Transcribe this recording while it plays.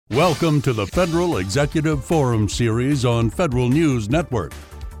Welcome to the Federal Executive Forum series on Federal News Network,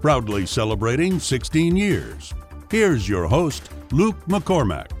 proudly celebrating 16 years. Here's your host, Luke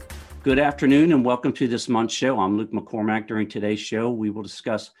McCormack. Good afternoon and welcome to this month's show. I'm Luke McCormack. During today's show, we will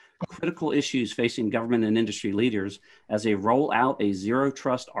discuss critical issues facing government and industry leaders as they roll out a zero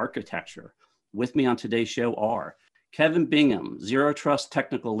trust architecture. With me on today's show are Kevin Bingham, Zero Trust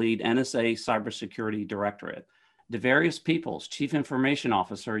Technical Lead, NSA Cybersecurity Directorate; DeVarious Peoples, Chief Information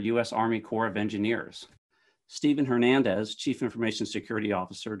Officer, U.S. Army Corps of Engineers; Stephen Hernandez, Chief Information Security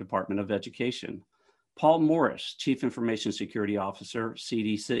Officer, Department of Education; Paul Morris, Chief Information Security Officer,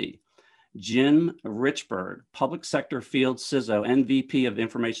 CDC; Jim Richburg, Public Sector Field CISO and VP of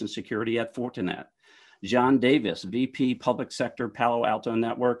Information Security at Fortinet; John Davis, VP Public Sector Palo Alto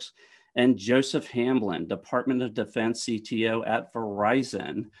Networks; and Joseph Hamblin, Department of Defense CTO at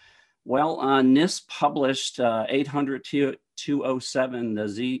Verizon. Well, NIST published 800-207,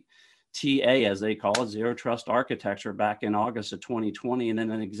 the ZTA, as they call it, Zero Trust Architecture, back in August of 2020. And then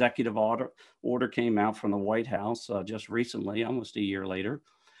an executive order came out from the White House just recently, almost a year later,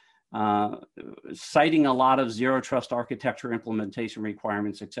 citing a lot of Zero Trust Architecture implementation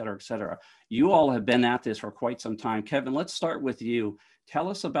requirements, et cetera, et cetera. You all have been at this for quite some time. Kevin, let's start with you. Tell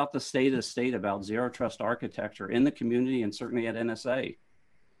us about the state of the state about Zero Trust Architecture in the community and certainly at NSA.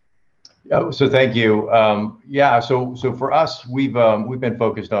 So thank you. So for us, we've been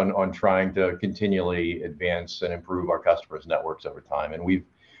focused on trying to continually advance and improve our customers' networks over time, and we've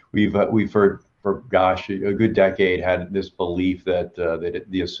for a good decade had this belief that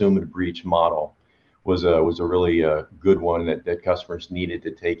the assumed breach model was a really good one that customers needed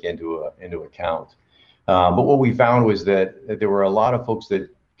to take into account. But what we found was that there were a lot of folks that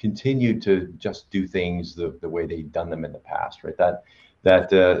continued to just do things the way they'd done them in the past, right?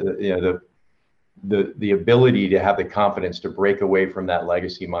 The ability to have the confidence to break away from that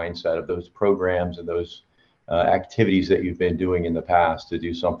legacy mindset of those programs and those activities that you've been doing in the past to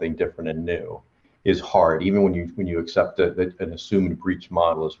do something different and new is hard, even when you accept that an assumed breach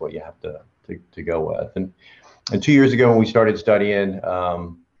model is what you have to go with. And 2 years ago, when we started studying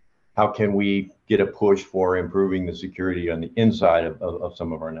how can we get a push for improving the security on the inside of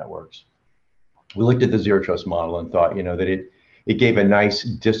some of our networks, we looked at the Zero Trust model and thought, that it gave a nice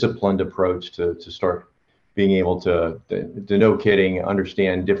disciplined approach to start being able to no kidding,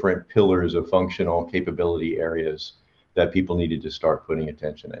 understand different pillars of functional capability areas that people needed to start putting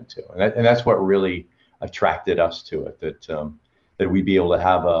attention into. And that's what really attracted us to it, that we'd be able to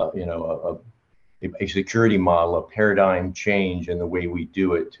have a security model, a paradigm change in the way we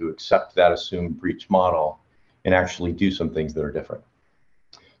do it, to accept that assumed breach model and actually do some things that are different.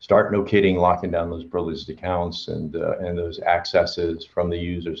 Start, no kidding, locking down those privileged accounts and those accesses from the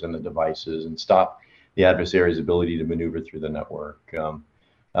users and the devices, and stop the adversary's ability to maneuver through the network.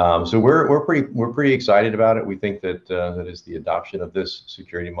 So we're pretty excited about it. We think that as the adoption of this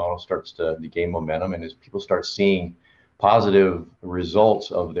security model starts to gain momentum, and as people start seeing positive results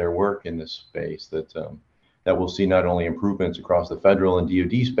of their work in this space, that we'll see not only improvements across the federal and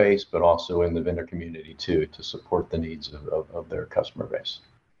DoD space, but also in the vendor community too, to support the needs of their customer base.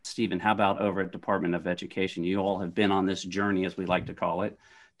 Stephen, how about over at Department of Education? You all have been on this journey, as we like to call it.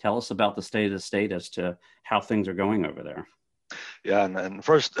 Tell us about the state of the state as to how things are going over there. Yeah, and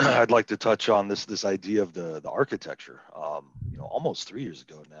first I'd like to touch on this idea of the architecture. Almost 3 years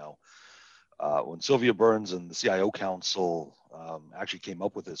ago now, when Sylvia Burns and the CIO Council actually came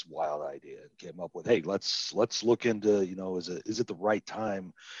up with this wild idea, and came up with, hey, let's look into, is it the right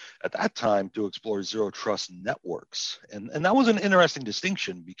time at that time to explore zero trust networks? And that was an interesting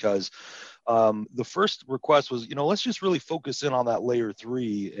distinction, because the first request was, let's just really focus in on that layer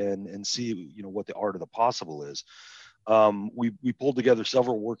 3 and see, what the art of the possible is. We pulled together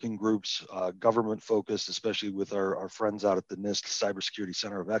several working groups, government focused, especially with our friends out at the NIST Cybersecurity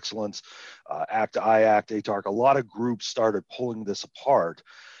Center of Excellence, ACT, IACT, ATARC. A lot of groups started pulling this apart.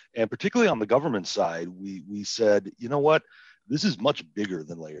 And particularly on the government side, we said, you know what, this is much bigger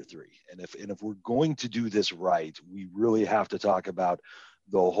than layer 3. And if we're going to do this right, we really have to talk about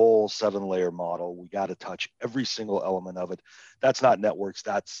the whole 7-layer model. We got to touch every single element of it. That's not networks,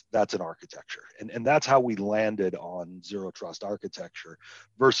 that's an architecture. And that's how we landed on Zero Trust Architecture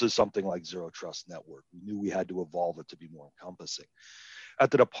versus something like Zero Trust Network. We knew we had to evolve it to be more encompassing.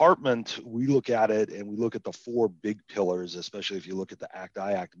 At the department, we look at it and we look at the 4 big pillars, especially if you look at the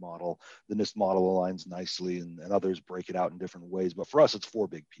ACT-IACT model. The NIST model aligns nicely, and others break it out in different ways. But for us, it's 4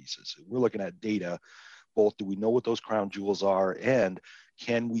 big pieces. We're looking at data. Both, do we know what those crown jewels are, and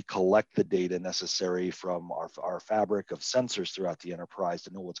can we collect the data necessary from our fabric of sensors throughout the enterprise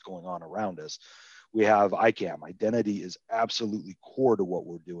to know what's going on around us? We have ICAM. Identity is absolutely core to what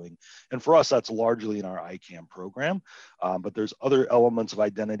we're doing. And for us, that's largely in our ICAM program. But there's other elements of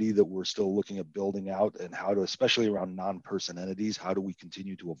identity that we're still looking at building out, and how to, especially around non-person entities, how do we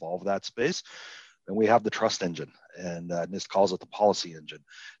continue to evolve that space? And we have the trust engine, and NIST calls it the policy engine.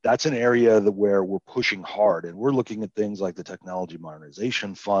 That's an area where we're pushing hard, and we're looking at things like the Technology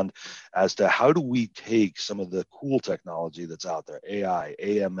Modernization Fund as to how do we take some of the cool technology that's out there, AI,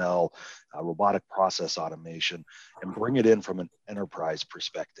 AML, robotic process automation, and bring it in from an enterprise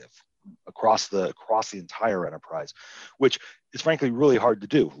perspective across the entire enterprise, which is frankly really hard to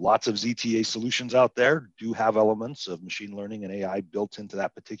do. Lots of ZTA solutions out there do have elements of machine learning and AI built into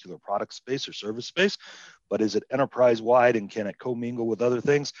that particular product space or service space, but is it enterprise wide, and can it commingle with other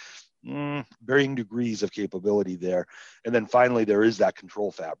things? Varying degrees of capability there. And then finally, there is that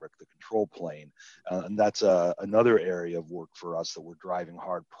control fabric, the control plane. And that's another area of work for us that we're driving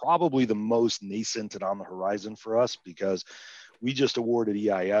hard, probably the most nascent and on the horizon for us, because we just awarded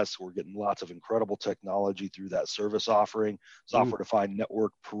EIS. We're getting lots of incredible technology through that service offering, software-defined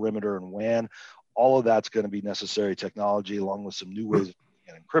network, perimeter, and WAN. All of that's going to be necessary technology, along with some new ways of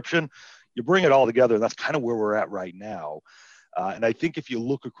encryption. You bring it all together, and that's kind of where we're at right now. And I think if you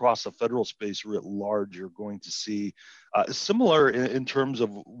look across the federal space writ large, you're going to see similar in terms of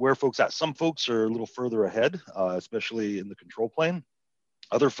where folks at. Some folks are a little further ahead, especially in the control plane.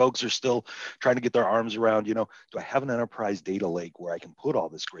 Other folks are still trying to get their arms around, do I have an enterprise data lake where I can put all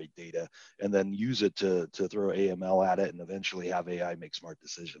this great data and then use it to throw AML at it and eventually have AI make smart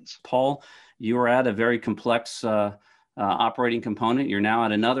decisions? Paul, you were at a very complex operating component. You're now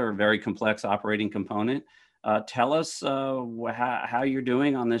at another very complex operating component. Tell us how you're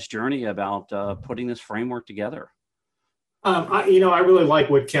doing on this journey about putting this framework together. I really like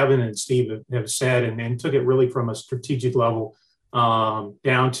what Kevin and Steve have said, and took it really from a strategic level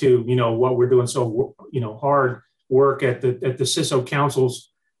down to what we're doing so hard work at the CISO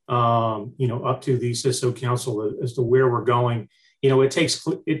councils, up to the CISO council as to where we're going. It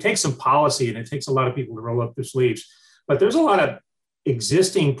takes some policy, and it takes a lot of people to roll up their sleeves. But there's a lot of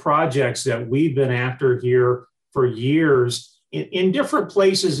existing projects that we've been after here for years in different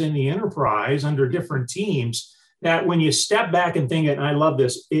places in the enterprise under different teams, that when you step back and think, and I love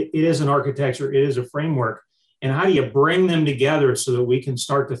this, it is an architecture, it is a framework. And how do you bring them together so that we can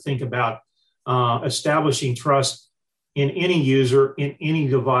start to think about establishing trust in any user, in any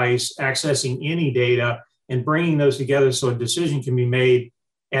device, accessing any data, and bringing those together so a decision can be made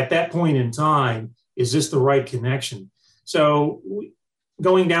at that point in time? Is this the right connection? So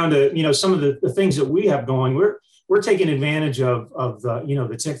going down to some of the things that we have going, we're taking advantage of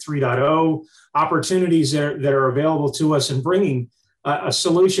the Tech 3.0 opportunities that are available to us, and bringing a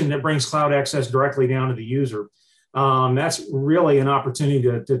solution that brings cloud access directly down to the user. That's really an opportunity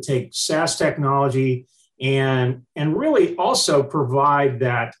to take SaaS technology and really also provide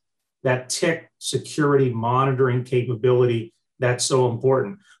that tick security monitoring capability that's so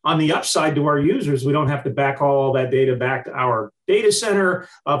important. On the upside to our users, we don't have to back all that data back to our data center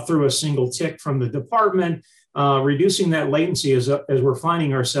up through a single tick from the department, reducing that latency as we're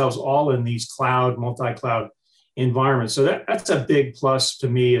finding ourselves all in these multi-cloud environment. So that's a big plus to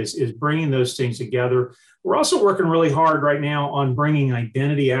me, is bringing those things together. We're also working really hard right now on bringing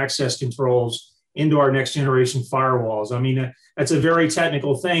identity access controls into our next generation firewalls. I mean, that's a very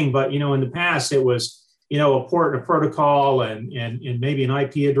technical thing, but in the past it was a port and a protocol and maybe an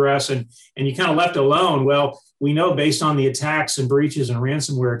IP address, and you kind of left alone. Well, we know based on the attacks and breaches and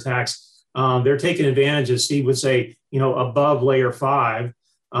ransomware attacks, they're taking advantage, as Steve would say, above layer 5.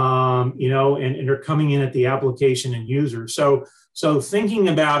 And they're coming in at the application and user. So thinking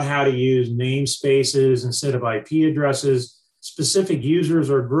about how to use namespaces instead of IP addresses, specific users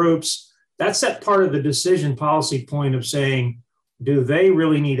or groups, that's that part of the decision policy point of saying, do they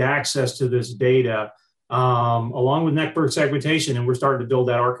really need access to this data, along with network segmentation? And we're starting to build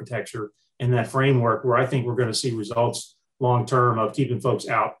that architecture and that framework where I think we're going to see results long-term of keeping folks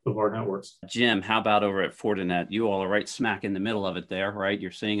out of our networks. Jim, how about over at Fortinet? You all are right smack in the middle of it there, right?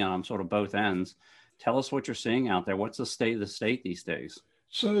 You're seeing it on sort of both ends. Tell us what you're seeing out there. What's the state of the state these days?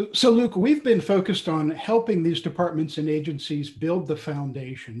 So Luke, we've been focused on helping these departments and agencies build the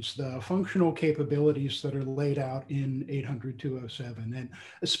foundations, the functional capabilities that are laid out in 800-207, and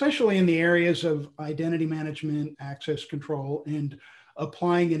especially in the areas of identity management, access control, and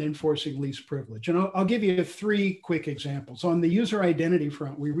applying and enforcing least privilege. And I'll give you 3 quick examples. On the user identity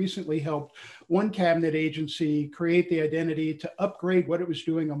front, we recently helped one cabinet agency create the identity to upgrade what it was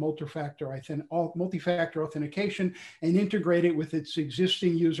doing on multi-factor authentication and integrate it with its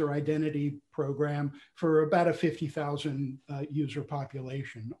existing user identity program for about a 50,000 user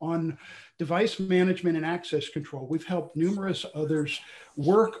population. On device management and access control, we've helped numerous others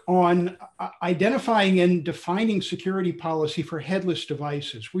work on identifying and defining security policy for headless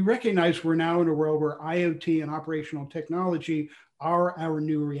devices. We recognize we're now in a world where IoT and operational technology are our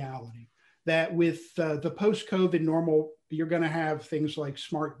new reality. That with the post-COVID normal, you're going to have things like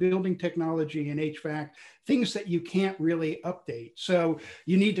smart building technology and HVAC, things that you can't really update. So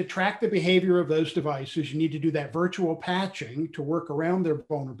you need to track the behavior of those devices. You need to do that virtual patching to work around their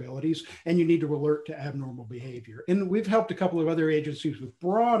vulnerabilities, and you need to alert to abnormal behavior. And we've helped a couple of other agencies with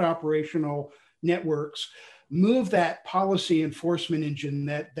broad operational networks move that policy enforcement engine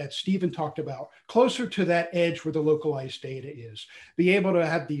that Stephen talked about closer to that edge where the localized data is. Be able to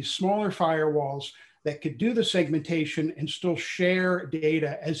have these smaller firewalls that could do the segmentation and still share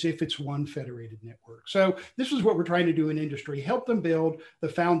data as if it's one federated network. So this is what we're trying to do in industry, help them build the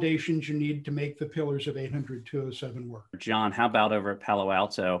foundations you need to make the pillars of 802.07 work. John, how about over at Palo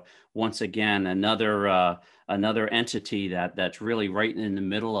Alto? Once again, another entity that's really right in the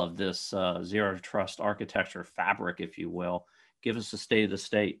middle of this zero trust architecture fabric, if you will. Give us the state of the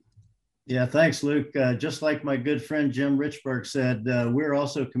state. Yeah, thanks, Luke. Just like my good friend Jim Richburg said, we're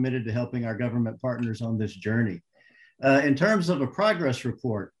also committed to helping our government partners on this journey. In terms of a progress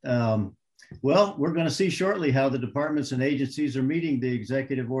report, well, we're going to see shortly how the departments and agencies are meeting the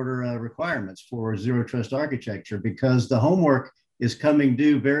executive order requirements for zero trust architecture, because the homework is coming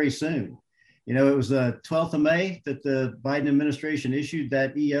due very soon. You know, it was the 12th of May that the Biden administration issued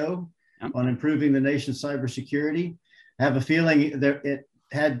that EO on improving the nation's cybersecurity. I have a feeling that it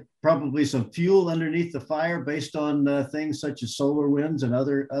had probably some fuel underneath the fire based on things such as SolarWinds and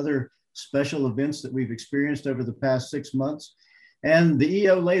other special events that we've experienced over the past 6 months. And the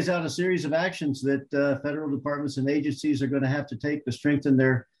EO lays out a series of actions that federal departments and agencies are going to have to take to strengthen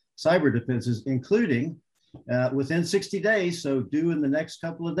their cyber defenses, including within 60 days, so due in the next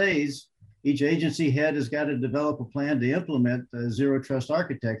couple of days, each agency head has got to develop a plan to implement zero trust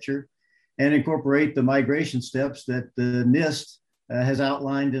architecture and incorporate the migration steps that the NIST has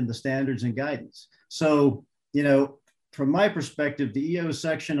outlined in the standards and guidance. So, you know, from my perspective, the EO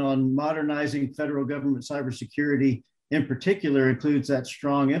section on modernizing federal government cybersecurity in particular includes that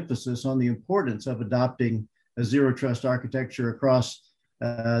strong emphasis on the importance of adopting a zero trust architecture across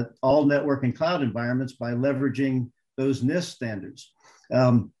all network and cloud environments by leveraging those NIST standards.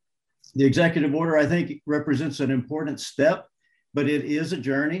 The executive order, I think, represents an important step, but it is a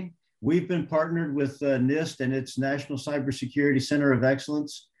journey. We've been partnered with NIST and its National Cybersecurity Center of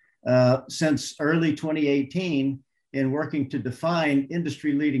Excellence since early 2018 in working to define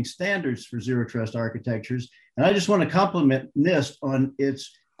industry-leading standards for zero trust architectures. And I just want to compliment NIST on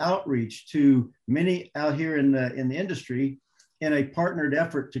its outreach to many out here in the industry in a partnered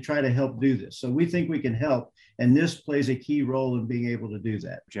effort to try to help do this. So we think we can help, and NIST plays a key role in being able to do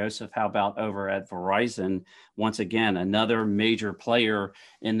that. Joseph, how about over at Verizon? Once again, another major player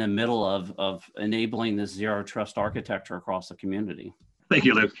in the middle of enabling this zero trust architecture across the community. Thank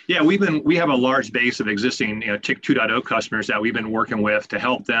you, Luke. Yeah, we have a large base of existing TIC 2.0 customers that we've been working with to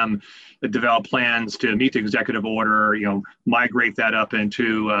help them develop plans to meet the executive order, migrate that up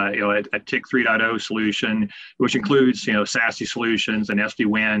into a TIC 3.0 solution, which includes SASE solutions and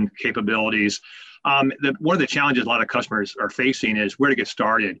SD-WAN capabilities. One of the challenges a lot of customers are facing is where to get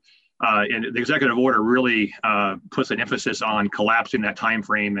started. And the executive order really puts an emphasis on collapsing that time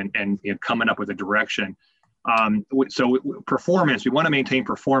frame and coming up with a direction. So performance, we want to maintain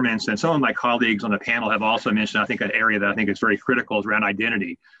performance. And some of my colleagues on the panel have also mentioned, I think, an area that I think is very critical is around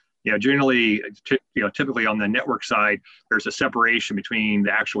identity. Generally, typically on the network side, there's a separation between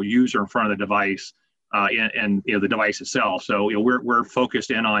the actual user in front of the device and the device itself. So we're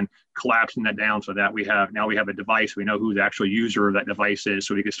focused in on collapsing that down so that we have a device, we know who the actual user of that device is,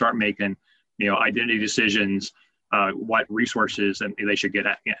 so we can start making identity decisions, what resources they should get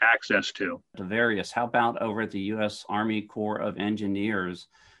access to. Devarius, how about over at the U.S. Army Corps of Engineers?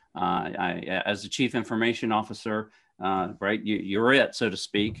 As the Chief Information Officer, right, you're it, so to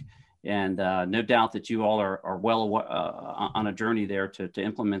speak, and no doubt that you all are well on a journey there to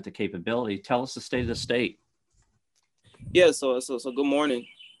implement the capability. Tell us the state of the state. Yeah, so good morning.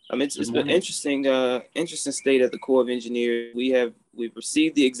 It's been interesting state at the Corps of Engineers. We've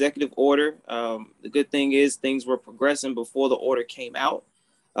received the executive order. The good thing is things were progressing before the order came out.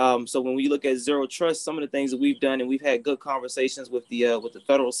 So when we look at zero trust, some of the things that we've done, and we've had good conversations with the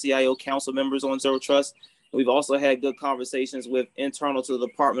federal CIO council members on zero trust. We've also had good conversations with internal to the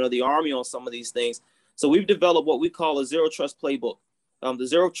Department of the Army on some of these things. So we've developed what we call a zero trust playbook. The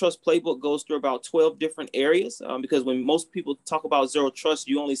Zero Trust Playbook goes through about 12 different areas because when most people talk about Zero Trust,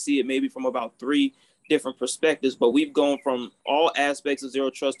 you only see it maybe from about 3 different perspectives, but we've gone from all aspects of Zero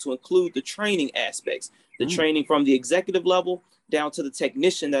Trust to include the training aspects, the training from the executive level down to the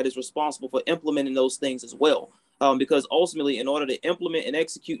technician that is responsible for implementing those things as well. Because ultimately, in order to implement and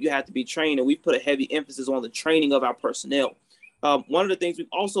execute, you have to be trained, and we've put a heavy emphasis on the training of our personnel. One of the things we've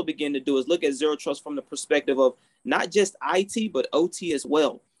also begun to do is look at Zero Trust from the perspective of not just IT, but OT as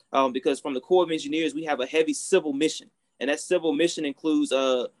well. Because from the Corps of Engineers, we have a heavy civil mission. And that civil mission includes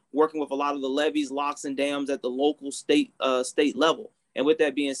working with a lot of the levees, locks, and dams at the local state level. And with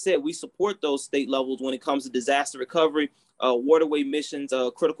that being said, we support those state levels when it comes to disaster recovery, waterway missions,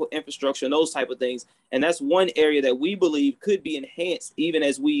 critical infrastructure, and those type of things. And that's one area that we believe could be enhanced even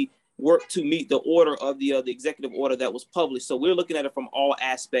as we work to meet the order of the executive order that was published. So we're looking at it from all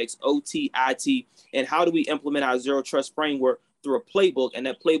aspects, OT, IT, and how do we implement our Zero Trust framework through a playbook, and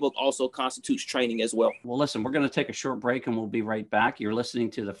that playbook also constitutes training as well. Well, listen, we're going to take a short break and we'll be right back. You're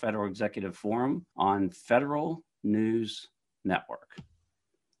listening to the Federal Executive Forum on Federal News Network.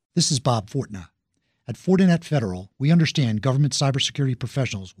 This is Bob Fortna. At Fortinet Federal, we understand government cybersecurity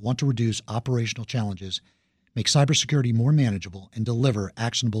professionals want to reduce operational challenges, make cybersecurity more manageable, and deliver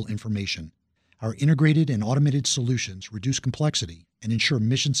actionable information. Our integrated and automated solutions reduce complexity and ensure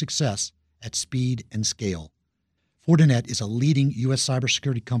mission success at speed and scale. Fortinet is a leading U.S.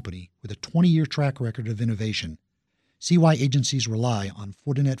 cybersecurity company with a 20-year track record of innovation. See why agencies rely on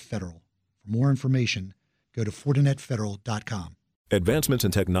Fortinet Federal. For more information, go to fortinetfederal.com. Advancements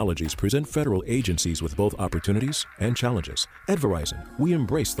in technologies present federal agencies with both opportunities and challenges. At Verizon, we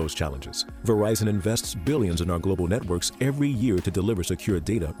embrace those challenges. Verizon invests billions in our global networks every year to deliver secure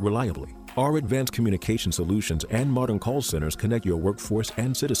data reliably. Our advanced communication solutions and modern call centers connect your workforce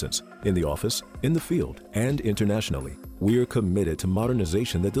and citizens in the office, in the field, and internationally. We're committed to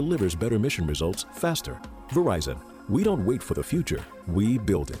modernization that delivers better mission results faster. Verizon, we don't wait for the future, we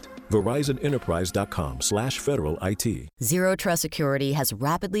build it. VerizonEnterprise.com/Federal IT. Zero Trust Security has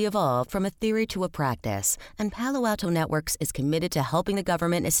rapidly evolved from a theory to a practice, and Palo Alto Networks is committed to helping the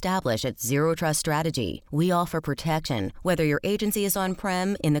government establish its Zero Trust strategy. We offer protection, whether your agency is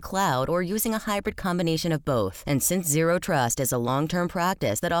on-prem, in the cloud, or using a hybrid combination of both. And since Zero Trust is a long-term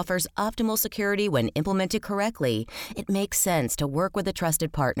practice that offers optimal security when implemented correctly, it makes sense to work with a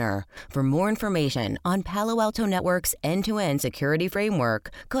trusted partner. For more information on Palo Alto Networks' end-to-end security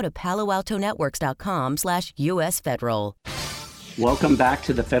framework, go to paloaltonetworks.com/US Federal. Welcome back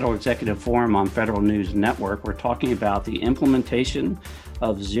to the Federal Executive Forum on Federal News Network. We're talking about the implementation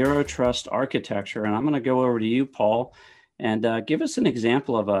of Zero Trust architecture. And I'm going to go over to you, Paul, and give us an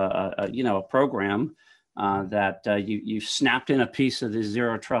example of a program that you snapped in a piece of the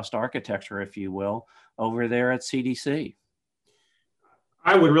Zero Trust architecture, if you will, over there at CDC.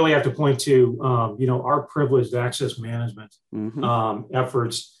 I would really have to point to, our privileged access management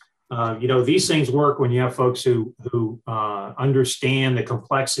efforts. These things work when you have folks who understand the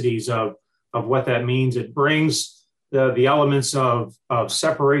complexities of what that means. It brings the elements of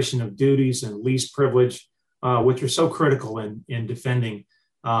separation of duties and least privilege, which are so critical in defending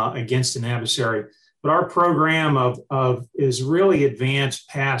against an adversary. But our program is really advanced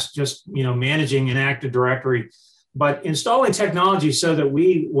past just managing an Active Directory, but installing technology so that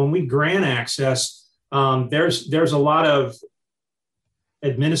when we grant access, there's a lot of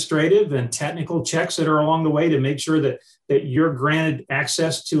administrative and technical checks that are along the way to make sure that you're granted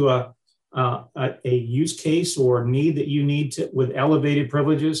access to a use case or need that you need with elevated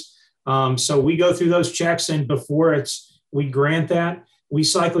privileges. So we go through those checks, and before we grant that, we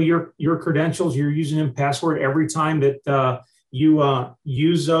cycle your credentials, your username and password every time that you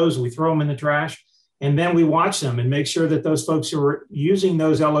use those. We throw them in the trash. And then we watch them and make sure that those folks who are using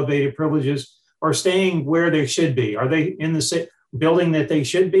those elevated privileges are staying where they should be. Are they in the building that they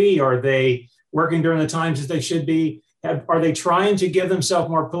should be? Are they working during the times that they should be? Are they trying to give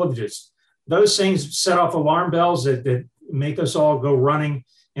themselves more privileges? Those things set off alarm bells that make us all go running,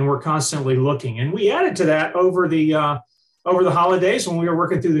 and we're constantly looking. And we added to that over the holidays when we were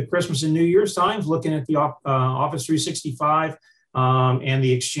working through the Christmas and New Year's times, looking at the Office 365 and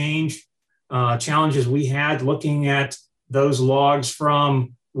the Exchange challenges we had, looking at those logs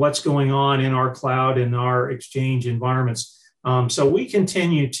from what's going on in our cloud and our Exchange environments. So we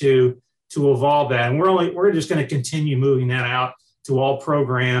continue to evolve that, and we're just going to continue moving that out to all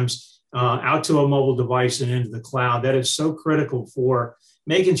programs, out to a mobile device and into the cloud. That is so critical for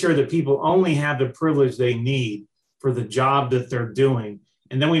making sure that people only have the privilege they need for the job that they're doing,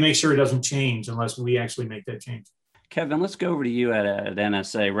 and then we make sure it doesn't change unless we actually make that change. Kevin, let's go over to you at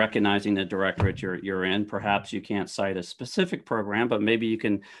NSA, recognizing the directorate you're in. Perhaps you can't cite a specific program, but maybe you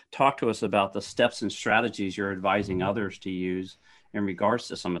can talk to us about the steps and strategies you're advising others to use in regards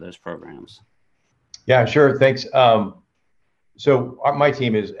to some of those programs. Yeah, sure. Thanks. So my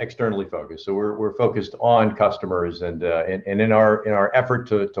team is externally focused. So we're focused on customers, and in our effort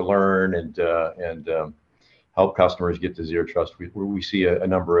to learn and help customers get to zero trust, we see a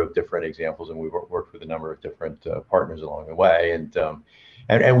number of different examples, and we've worked with a number of different partners along the way,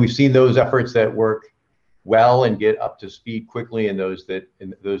 and we've seen those efforts that work well and get up to speed quickly, and those that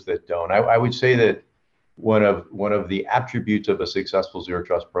don't. I would say that one of the attributes of a successful zero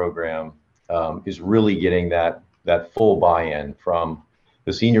trust program is really getting that full buy-in from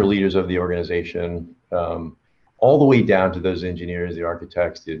the senior leaders of the organization, all the way down to those engineers, the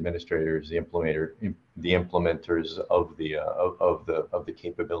architects, the administrators, the implementers of the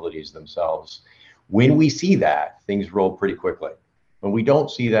capabilities themselves. When we see that, things roll pretty quickly. When we don't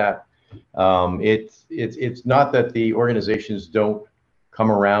see that, it's not that the organizations don't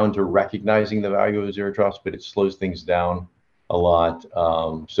come around to recognizing the value of zero trust, but it slows things down a lot.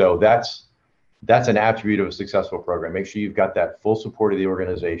 So that's an attribute of a successful program. Make sure you've got that full support of the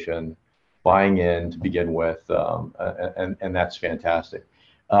organization, buying in to begin with, and that's fantastic.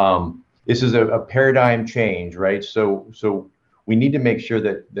 This is a paradigm change, right? So we need to make sure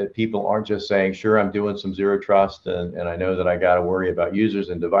that people aren't just saying, sure, I'm doing some zero trust, and I know that I got to worry about users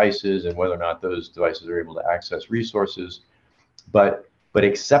and devices and whether or not those devices are able to access resources, but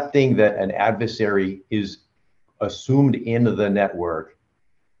accepting that an adversary is assumed in the network.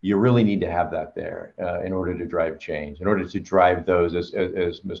 You really need to have that there in order to drive change, in order to drive those, as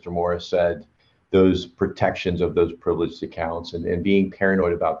Mr. Morris said, those protections of those privileged accounts and being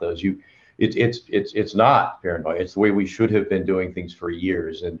paranoid about those. It's not paranoid. It's the way we should have been doing things for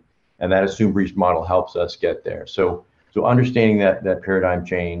years, and that assume breach model helps us get there. So understanding that paradigm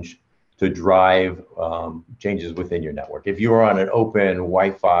change to drive changes within your network. If you are on an open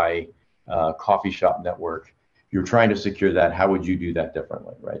Wi-Fi coffee shop network, you're trying to secure that, how would you do that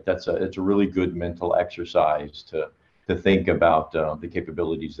differently, right? It's a really good mental exercise to think about the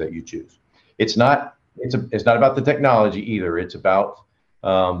capabilities that you choose. It's not about the technology either. It's about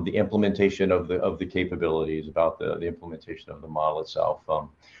the implementation of the capabilities, about the implementation of the model itself.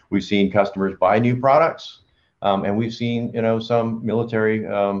 We've seen customers buy new products, and we've seen some military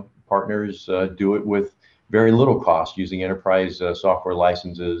partners do it with very little cost using enterprise software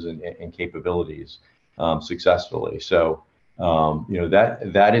licenses and capabilities. Successfully. So,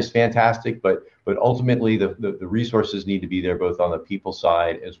 that is fantastic, but ultimately the resources need to be there both on the people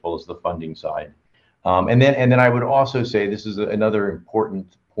side as well as the funding side. And then I would also say this is another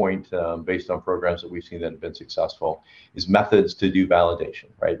important point based on programs that we've seen that have been successful is methods to do validation,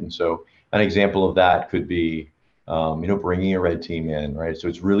 right? And so an example of that could be, bringing a red team in, right? So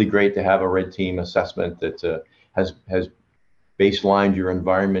it's really great to have a red team assessment that has baselined your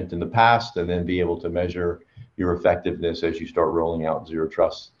environment in the past, and then be able to measure your effectiveness as you start rolling out zero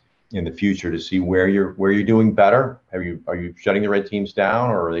trust in the future to see where you're doing better. Are you shutting the red teams down,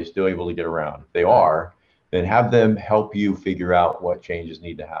 or are they still able to get around? If they are, then have them help you figure out what changes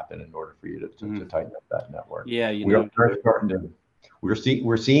need to happen in order for you to tighten up that network. Yeah,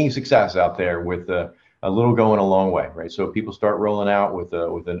 we're seeing success out there with a little going a long way, right? So if people start rolling out with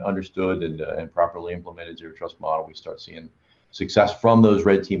an understood and properly implemented zero trust model, we start seeing success from those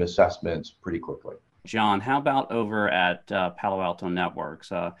red team assessments pretty quickly. John, how about over at Palo Alto Networks?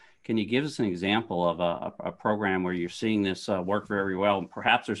 Can you give us an example of a program where you're seeing this work very well?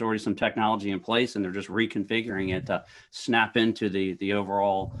 Perhaps there's already some technology in place and they're just reconfiguring it to snap into the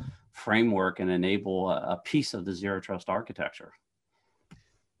overall framework and enable a piece of the zero trust architecture.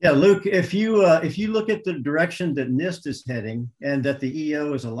 Yeah, Luke, if you look at the direction that NIST is heading and that the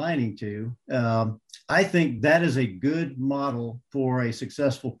EO is aligning to, I think that is a good model for a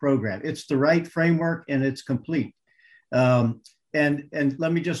successful program. It's the right framework and it's complete. And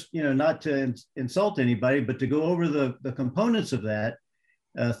let me just, not to insult anybody, but to go over the components of that,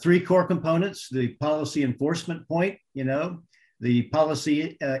 3 core components: the policy enforcement point, the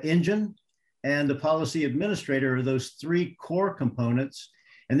policy engine, and the policy administrator are those 3 core components.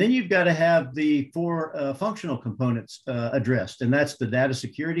 And then you've got to have the 4 functional components addressed. And that's the data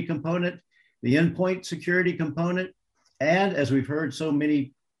security component, the endpoint security component, and as we've heard so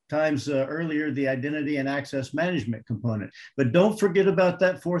many times earlier, the identity and access management component. But don't forget about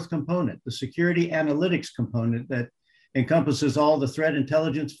that 4th component, the security analytics component that encompasses all the threat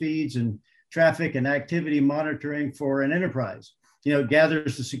intelligence feeds and traffic and activity monitoring for an enterprise. It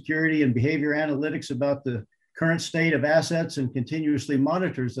gathers the security and behavior analytics about the current state of assets and continuously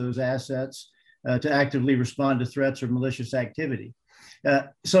monitors those assets to actively respond to threats or malicious activity.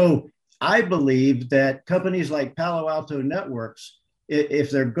 So I believe that companies like Palo Alto Networks, if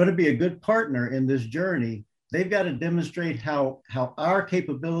they're going to be a good partner in this journey, they've got to demonstrate how our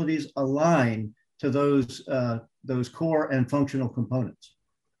capabilities align to those core and functional components.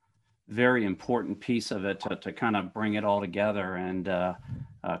 Very important piece of it to kind of bring it all together, and a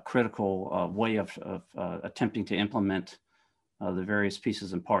critical way of attempting to implement the various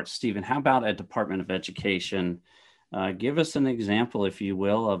pieces and parts. Stephen, how about at Department of Education? Give us an example, if you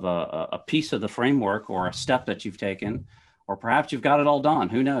will, of a piece of the framework or a step that you've taken, or perhaps you've got it all done,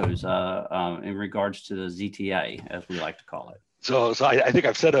 who knows, in regards to the ZTA, as we like to call it. So I think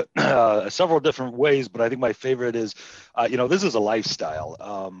I've said it several different ways, but I think my favorite is, this is a lifestyle.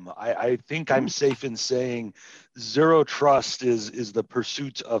 I think I'm safe in saying zero trust is the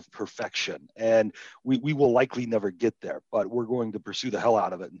pursuit of perfection, and we will likely never get there, but we're going to pursue the hell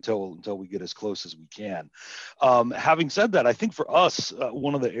out of it until we get as close as we can. Having said that, I think for us,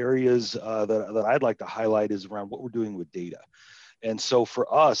 one of the areas that I'd like to highlight is around what we're doing with data. And so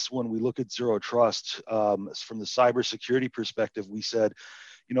for us, when we look at zero trust, from the cybersecurity perspective, we said,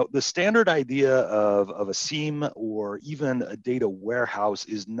 the standard idea of a SIEM or even a data warehouse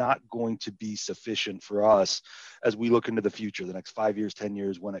is not going to be sufficient for us as we look into the future, the next 5 years, 10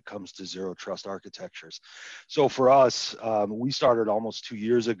 years, when it comes to zero trust architectures. So for us, we started almost 2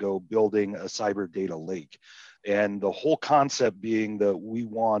 years ago building a cyber data lake. And the whole concept being that we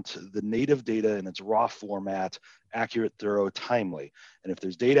want the native data in its raw format, accurate, thorough, timely. And if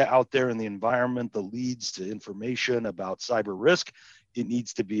there's data out there in the environment that leads to information about cyber risk, it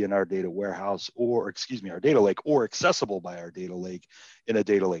needs to be in our data warehouse, or our data lake, or accessible by our data lake in a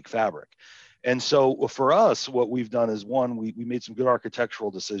data lake fabric. And so for us, what we've done is, one, we made some good architectural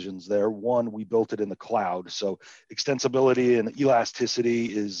decisions there. One, we built it in the cloud. So extensibility and elasticity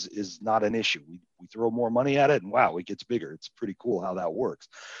is not an issue. We throw more money at it and wow, it gets bigger. It's pretty cool how that works.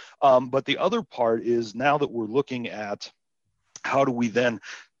 But the other part is, now that we're looking at how do we then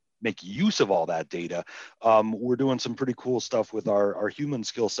make use of all that data, we're doing some pretty cool stuff with our human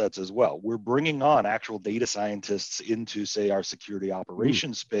skill sets as well. We're bringing on actual data scientists into, say, our security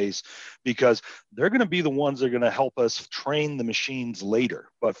operations space, because they're going to be the ones that are going to help us train the machines later.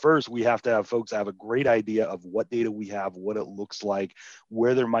 But first, we have to have folks have a great idea of what data we have, what it looks like,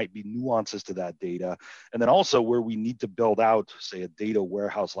 where there might be nuances to that data, and then also where we need to build out, say, a data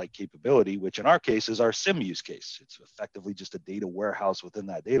warehouse-like capability, which in our case is our SIEM use case. It's effectively just a data warehouse within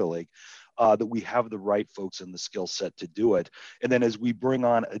that data lake, that we have the right folks in the skill set to do it. And then as we bring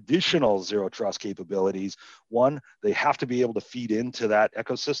on additional zero trust capabilities, one, they have to be able to feed into that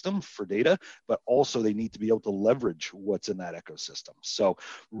ecosystem for data, but also they need to be able to leverage what's in that ecosystem. So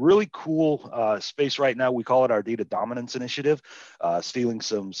really cool space right now. We call it our data dominance initiative, stealing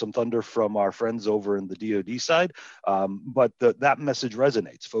some thunder from our friends over in the DoD side. But that message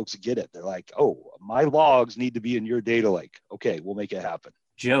resonates. Folks get it. They're like, oh, my logs need to be in your data lake. Okay, we'll make it happen.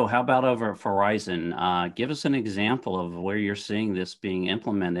 Joe, how about over at Verizon? Give us an example of where you're seeing this being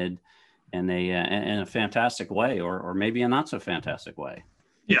implemented in a fantastic way, or maybe a not so fantastic way.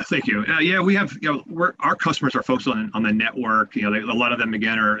 Yeah, thank you. We have, our customers are focused on the network. A lot of them,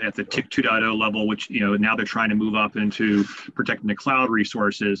 again, are at the TIC 2.0 level, which, now they're trying to move up into protecting the cloud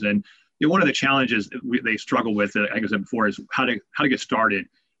resources. And one of the challenges they struggle with, I think I said before, is how to get started.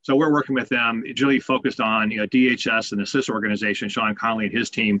 So we're working with them. It's really focused on, DHS and the CIS organization. Sean Connolly and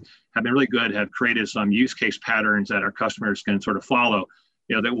his team have been really good, have created some use case patterns that our customers can sort of follow,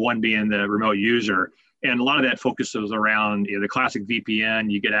 that one being the remote user. And a lot of that focuses around the classic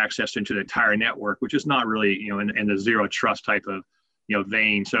VPN. You get access into the entire network, which is not really, in the zero trust type of,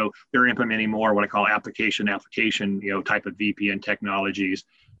 vein. So they're implementing more what I call application, type of VPN technologies.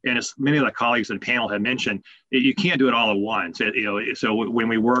 And as many of the colleagues on the panel have mentioned, you can't do it all at once. So when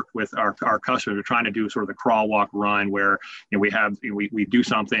we work with our customers, we're trying to do sort of the crawl, walk, run, where we do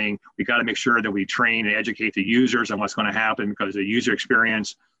something. We got to make sure that we train and educate the users on what's going to happen, because the user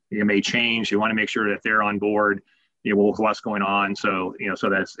experience may change. You want to make sure that they're on board, with what's going on. So so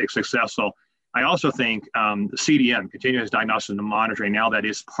that it's successful. I also think the CDM, continuous diagnosis and monitoring, now that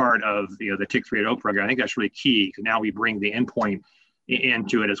is part of the TIC 3.0 program. I think that's really key, because now we bring the endpoint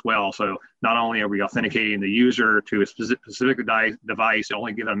into it as well. So not only are we authenticating the user to a specific device,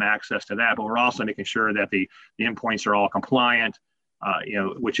 only give them access to that, but we're also making sure that the endpoints are all compliant,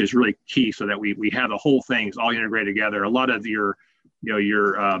 which is really key, so that we have the whole thing is all integrated together. A lot of your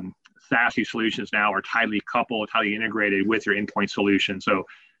SASE solutions now are tightly coupled, tightly integrated with your endpoint solution. So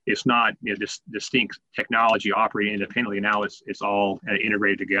it's not this distinct technology operating independently. Now it's all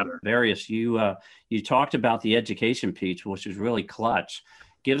integrated together. Various, you talked about the education piece, which is really clutch.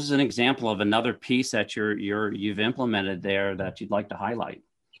 Give us an example of another piece that you've implemented there that you'd like to highlight.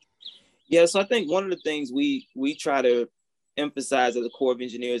 Yeah, so I think one of the things we try to emphasize at the Corps of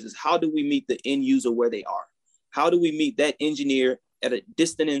Engineers is how do we meet the end user where they are? How do we meet that engineer at a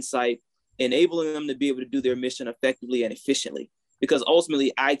distant site, enabling them to be able to do their mission effectively and efficiently? Because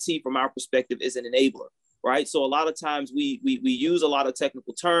ultimately, IT, from our perspective, is an enabler, right? So a lot of times we use a lot of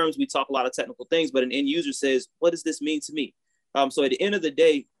technical terms, we talk a lot of technical things, but an end user says, what does this mean to me? So at the end of the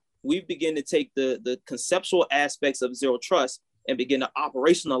day, we begin to take the conceptual aspects of Zero Trust and begin to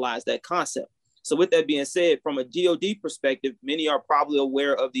operationalize that concept. So with that being said, from a DoD perspective, many are probably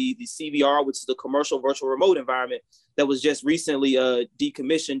aware of the CVR, which is the Commercial Virtual Remote Environment, that was just recently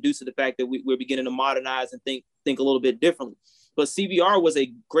decommissioned due to the fact that we're beginning to modernize and think a little bit differently. But CVR was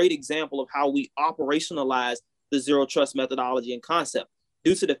a great example of how we operationalize the Zero Trust methodology and concept,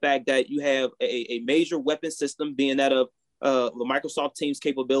 due to the fact that you have a major weapon system, being that of the Microsoft Teams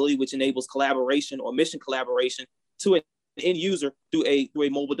capability, which enables collaboration or mission collaboration to an end user through a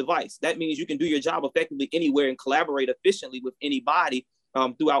mobile device. That means you can do your job effectively anywhere and collaborate efficiently with anybody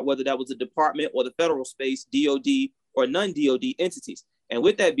throughout, whether that was a department or the federal space, DoD or non-DoD entities. And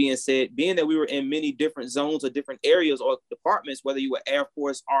with that being said, being that we were in many different zones or different areas or departments, whether you were Air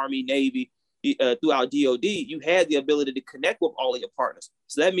Force, Army, Navy, throughout DoD, you had the ability to connect with all of your partners.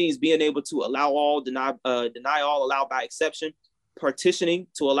 So that means being able to allow all, deny all, allow by exception, partitioning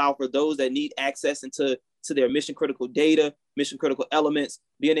to allow for those that need access into their mission critical data, mission critical elements,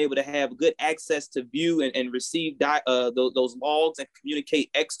 being able to have good access to view and receive those logs and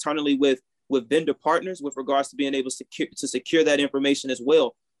communicate externally with vendor partners with regards to being able to secure that information as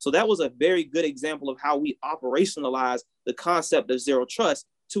well. So that was a very good example of how we operationalize the concept of Zero Trust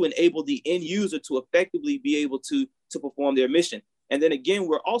to enable the end user to effectively be able to perform their mission. And then again,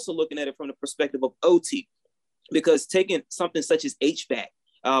 we're also looking at it from the perspective of OT, because taking something such as HVAC,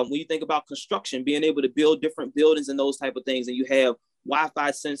 when you think about construction, being able to build different buildings and those type of things, and you have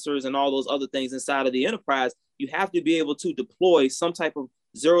Wi-Fi sensors and all those other things inside of the enterprise, you have to be able to deploy some type of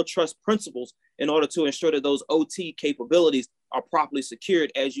Zero Trust principles in order to ensure that those OT capabilities are properly secured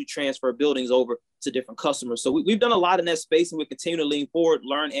as you transfer buildings over to different customers. So we've done a lot in that space, and we continue to lean forward,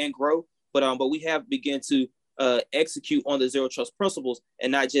 learn and grow. But we have begun to execute on the Zero Trust principles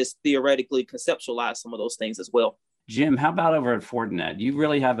and not just theoretically conceptualize some of those things as well. Jim, how about over at Fortinet? You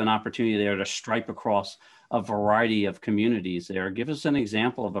really have an opportunity there to stripe across a variety of communities there. Give us an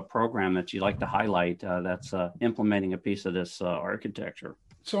example of a program that you'd like to highlight that's implementing a piece of this architecture.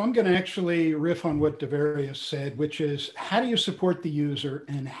 So I'm going to actually riff on what Devarius said, which is how do you support the user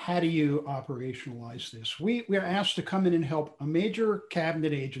and how do you operationalize this? We are asked to come in and help a major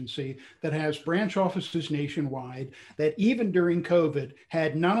cabinet agency that has branch offices nationwide that even during COVID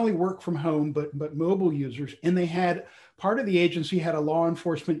had not only work from home, but mobile users. And they had part of the agency had a law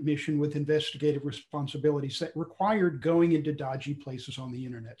enforcement mission with investigative responsibilities that required going into dodgy places on the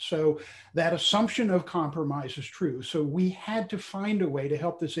internet. So that assumption of compromise is true. So we had to find a way to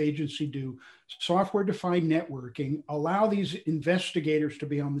help this agency do software-defined networking, allow these investigators to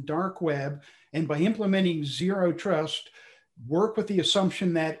be on the dark web, and by implementing Zero Trust, work with the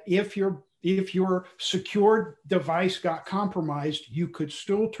assumption that if your secured device got compromised, you could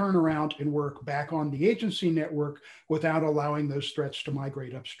still turn around and work back on the agency network without allowing those threats to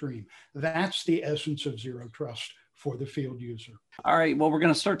migrate upstream. That's the essence of Zero Trust for the field user. All right, well, we're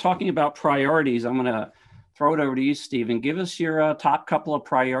going to start talking about priorities. I'm going to throw it over to you, Stephen. Give us your top couple of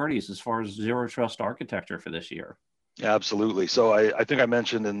priorities as far as Zero Trust architecture for this year. Yeah, absolutely. So I think I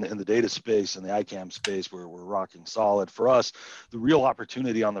mentioned in the data space and the ICAM space where we're rocking solid. For us, the real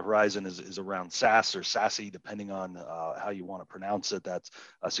opportunity on the horizon is around SaaS or SASE, depending on how you want to pronounce it. That's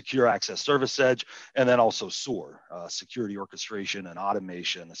Secure Access Service Edge, and then also SOAR, security orchestration and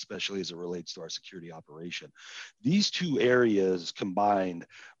automation, especially as it relates to our security operation. These two areas combined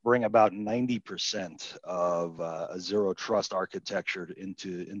bring about 90% of a Zero Trust architecture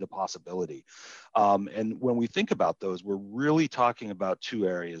into possibility. And when we think about those, we're really talking about two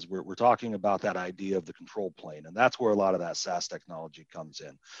areas. We're talking about that idea of the control plane, and that's where a lot of that SaaS technology comes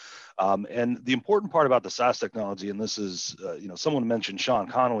in. And the important part about the SaaS technology, and this is, someone mentioned Sean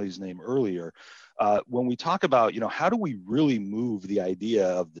Connolly's name earlier. When we talk about, how do we really move the idea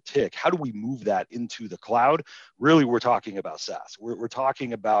of the TIC? How do we move that into the cloud? Really, we're talking about SaaS. We're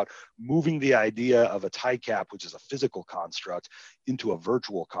talking about moving the idea of a TICAP, which is a physical construct, into a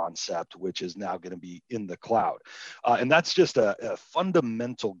virtual concept, which is now going to be in the cloud. And that's just a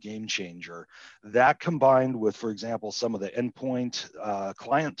fundamental game changer. That combined with, for example, some of the endpoint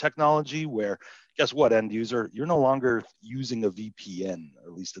client technology where, guess what, end user? You're no longer using a VPN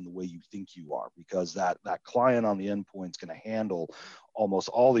at least in the way you think you are, because that client on the endpoint is going to handle almost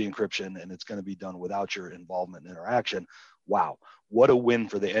all the encryption, and it's going to be done without your involvement and interaction. Wow, what a win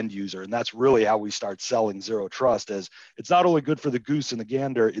for the end user. And that's really how we start selling Zero Trust, as it's not only good for the goose and the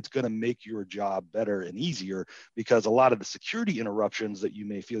gander, it's going to make your job better and easier, because a lot of the security interruptions that you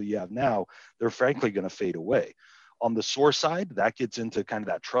may feel you have now, they're frankly going to fade away. On the SOAR side, that gets into kind of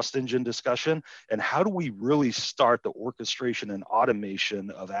that trust engine discussion, and how do we really start the orchestration and automation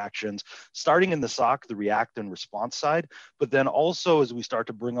of actions, starting in the SOC, the react and response side, but then also as we start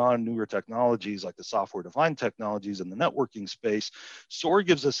to bring on newer technologies like the software-defined technologies in the networking space, SOAR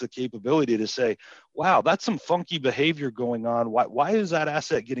gives us the capability to say, wow, that's some funky behavior going on. Why is that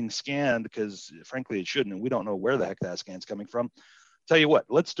asset getting scanned? Because frankly, it shouldn't, and we don't know where the heck that scan's coming from. Tell you what,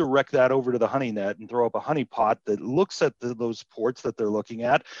 let's direct that over to the honeynet and throw up a honeypot that looks at those ports that they're looking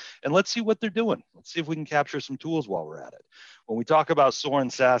at, and let's see what they're doing. Let's see if we can capture some tools while we're at it. When we talk about SOAR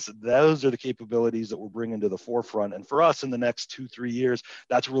and SaaS, those are the capabilities that we're bringing to the forefront. And for us in the next 2-3 years,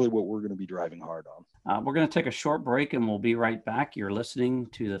 that's really what we're going to be driving hard on. We're going to take a short break and we'll be right back. You're listening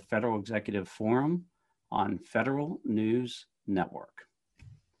to the Federal Executive Forum on Federal News Network.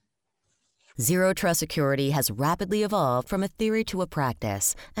 Zero Trust security has rapidly evolved from a theory to a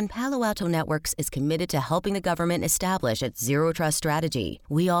practice, and Palo Alto Networks is committed to helping the government establish its Zero Trust strategy.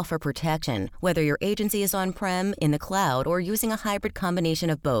 We offer protection, whether your agency is on-prem, in the cloud, or using a hybrid combination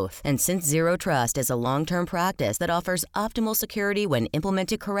of both. And since Zero Trust is a long-term practice that offers optimal security when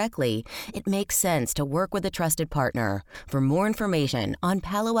implemented correctly, it makes sense to work with a trusted partner. For more information on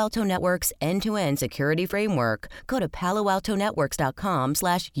Palo Alto Networks' end-to-end security framework, go to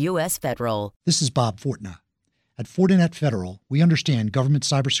paloaltonetworks.com/US Federal. This is Bob Fortna. At Fortinet Federal, we understand government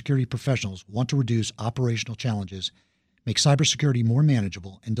cybersecurity professionals want to reduce operational challenges, make cybersecurity more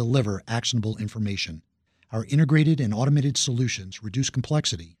manageable, and deliver actionable information. Our integrated and automated solutions reduce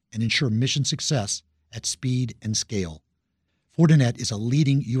complexity and ensure mission success at speed and scale. Fortinet is a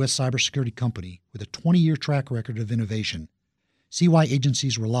leading U.S. cybersecurity company with a 20-year track record of innovation. See why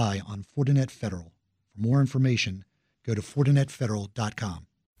agencies rely on Fortinet Federal. For more information, go to fortinetfederal.com.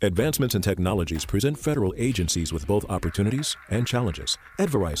 Advancements in technologies present federal agencies with both opportunities and challenges. At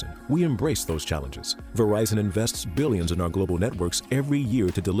Verizon, we embrace those challenges. Verizon invests billions in our global networks every year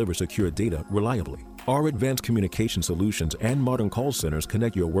to deliver secure data reliably. Our advanced communication solutions and modern call centers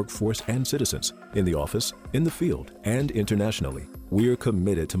connect your workforce and citizens in the office, in the field, and internationally. We're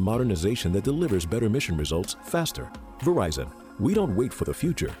committed to modernization that delivers better mission results faster. Verizon, we don't wait for the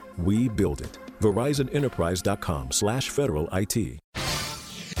future, we build it. VerizonEnterprise.com/Federal IT.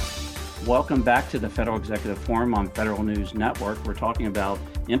 Welcome back to the Federal Executive Forum on Federal News Network. We're talking about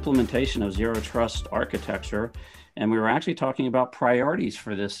implementation of Zero Trust architecture, and we were actually talking about priorities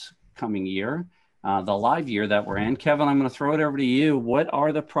for this coming year, the live year that we're in. Kevin, I'm going to throw it over to you. What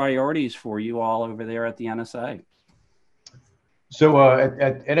are the priorities for you all over there at the NSA? So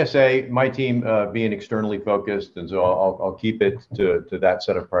at NSA, my team being externally focused, and so I'll keep it to that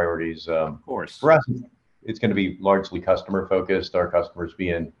set of priorities. Of course. For us, it's going to be largely customer focused. Our customers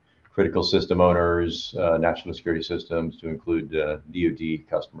being critical system owners, national security systems, to include DoD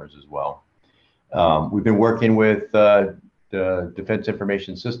customers as well. We've been working with the Defense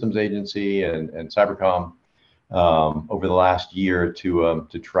Information Systems Agency and Cybercom over the last year to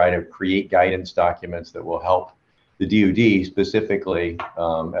try to create guidance documents that will help the DoD specifically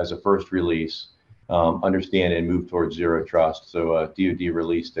as a first release understand and move towards Zero Trust. So DoD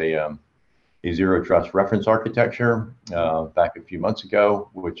released a Zero Trust reference architecture back a few months ago,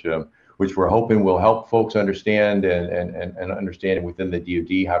 which we're hoping will help folks understand and understand within the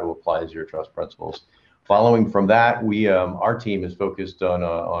DoD how to apply Zero Trust principles. Following from that, our team is focused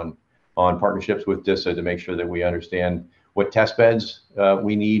on partnerships with DISA to make sure that we understand what test beds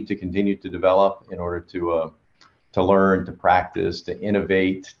we need to continue to develop in order to learn, to practice, to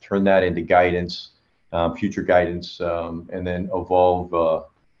innovate, turn that into guidance, future guidance, and then evolve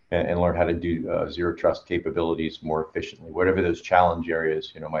and learn how to do Zero Trust capabilities more efficiently, whatever those challenge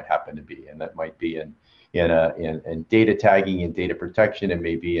areas might happen to be, and that might be in data tagging and data protection, and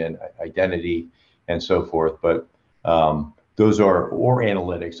maybe in identity and so forth. But those are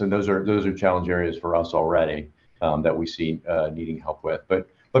analytics, and those are challenge areas for us already that we see needing help with. But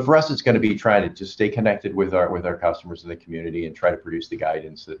for us, it's going to be trying to just stay connected with our customers in the community and try to produce the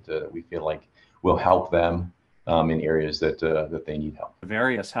guidance that we feel like will help them in areas that they need help.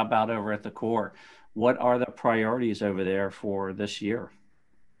 Various, how about over at the core? What are the priorities over there for this year?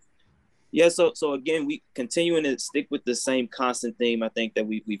 Yeah, so again, we continuing to stick with the same constant theme. I think that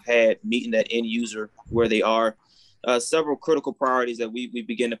we've had meeting that end user where they are. Several critical priorities that we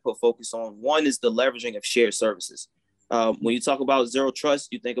begin to put focus on. One is the leveraging of shared services. When you talk about zero trust,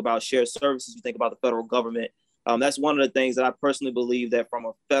 you think about shared services, you think about the federal government. That's one of the things that I personally believe that from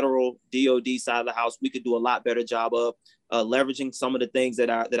a federal DoD side of the house, we could do a lot better job of leveraging some of the things that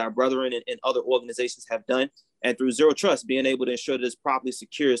our brethren and other organizations have done. And through zero trust, being able to ensure that it's properly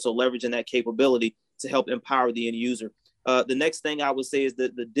secure. So leveraging that capability to help empower the end user. The next thing I would say is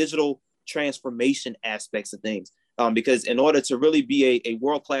the digital transformation aspects of things. Because in order to really be a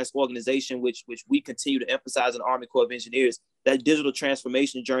world-class organization, which we continue to emphasize in Army Corps of Engineers, that digital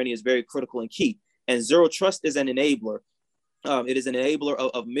transformation journey is very critical and key. And zero trust is an enabler. It is an enabler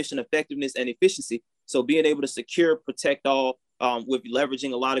of mission effectiveness and efficiency. So being able to secure, protect all, with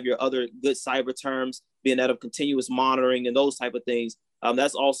leveraging a lot of your other good cyber terms, being that of continuous monitoring and those type of things,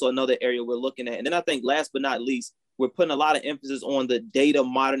 that's also another area we're looking at. And then I think last but not least, we're putting a lot of emphasis on the data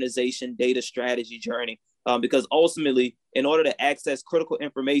modernization, data strategy journey, because ultimately, in order to access critical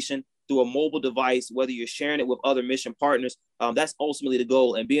information through a mobile device, whether you're sharing it with other mission partners, that's ultimately the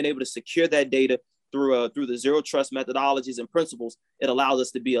goal. And being able to secure that data through the zero trust methodologies and principles, it allows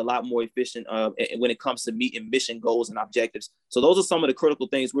us to be a lot more efficient when it comes to meeting mission goals and objectives. So those are some of the critical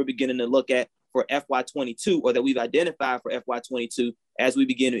things we're beginning to look at for FY22, or that we've identified for FY22 as we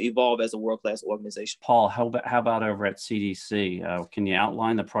begin to evolve as a world-class organization. Paul, how about over at CDC? Can you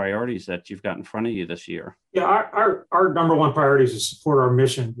outline the priorities that you've got in front of you this year? Yeah, our number one priority is to support our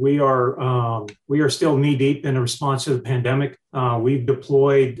mission. We are still knee deep in the response to the pandemic. We've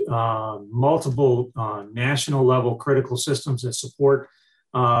deployed multiple national level critical systems that support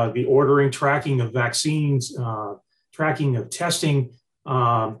the ordering, tracking of vaccines, tracking of testing,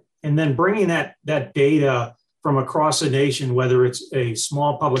 and then bringing that data from across the nation, whether it's a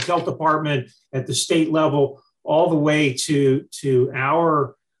small public health department at the state level, all the way to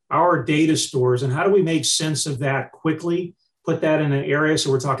our data stores. And how do we make sense of that quickly, put that in an area? So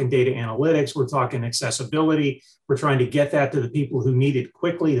we're talking data analytics, we're talking accessibility. We're trying to get that to the people who need it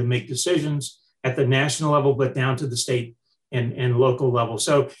quickly to make decisions at the national level, but down to the state and local level.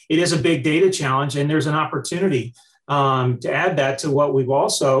 So it is a big data challenge, and there's an opportunity to add that to what we've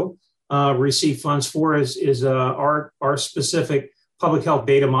also received funds for is our specific public health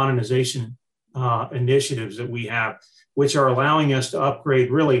data modernization initiatives that we have, which are allowing us to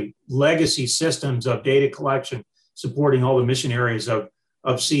upgrade really legacy systems of data collection, supporting all the mission areas of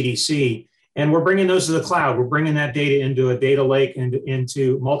CDC. And we're bringing those to the cloud. We're bringing that data into a data lake and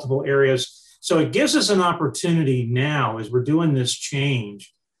into multiple areas. So it gives us an opportunity now, as we're doing this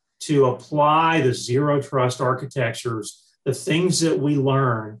change, to apply the zero trust architectures, the things that we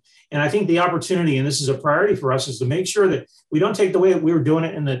learn. And I think the opportunity, and this is a priority for us, is to make sure that we don't take the way that we were doing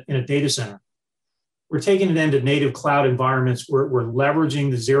it in a data center. We're taking it into native cloud environments. We're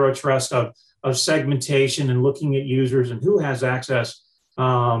leveraging the zero trust of segmentation and looking at users and who has access,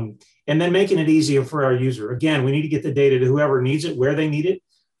 and then making it easier for our user. Again, we need to get the data to whoever needs it, where they need it.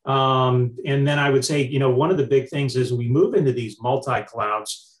 And then I would say, one of the big things is we move into these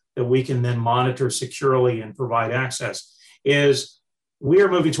multi-clouds that we can then monitor securely and provide access, is we are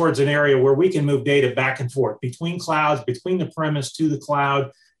moving towards an area where we can move data back and forth between clouds, between the premise to the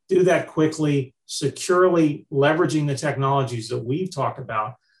cloud, do that quickly, securely, leveraging the technologies that we've talked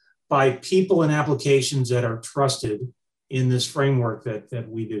about by people and applications that are trusted in this framework that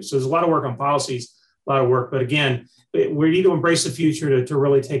we do. So there's a lot of work on policies, a lot of work, but again, we need to embrace the future to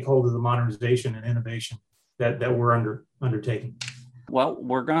really take hold of the modernization and innovation that we're undertaking. Well,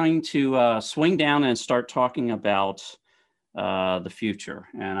 we're going to swing down and start talking about the future.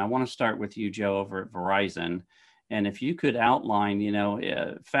 And I want to start with you, Joe, over at Verizon. And if you could outline,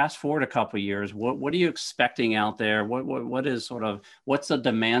 fast forward a couple of years, what are you expecting out there? What's the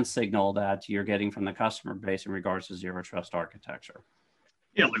demand signal that you're getting from the customer base in regards to zero trust architecture?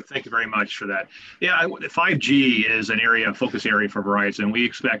 Yeah, Luke, thank you very much for that. Yeah, 5G is an focus area for Verizon. We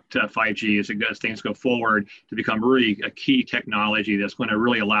expect 5G as things go forward to become really a key technology that's going to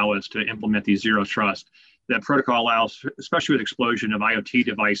really allow us to implement these zero trust. That protocol allows, especially with the explosion of IoT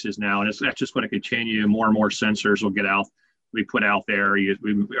devices now, and that's just going to continue. More and more sensors will be put out there.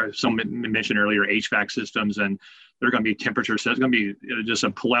 Someone mentioned earlier HVAC systems, and there are going to be temperature. So there's going to be just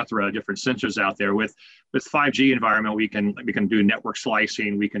a plethora of different sensors out there. With 5G environment, we can do network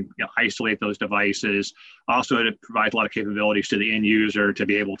slicing. We can isolate those devices. Also, it provides a lot of capabilities to the end user to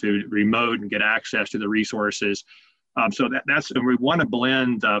be able to remote and get access to the resources. So and we want to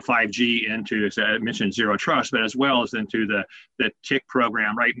blend 5G into, as I mentioned, zero trust, but as well as into the TIC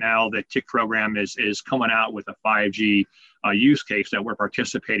program. Right now, the TIC program is coming out with a 5G use case that we're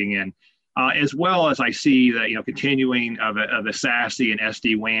participating in, as well as I see the continuing of the SASE and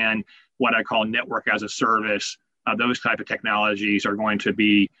SD-WAN, what I call network as a service. Those type of technologies are going to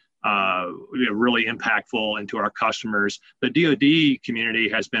be really impactful into our customers. The DoD community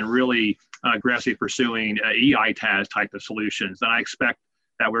has been really aggressively pursuing EITaaS type of solutions, and I expect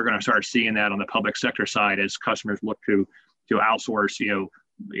that we're going to start seeing that on the public sector side as customers look to outsource,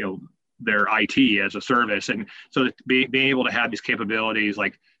 their IT as a service. And so being able to have these capabilities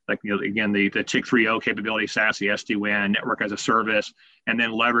like again, the TIC 3.0 capability, SASE, SD-WAN, network as a service, and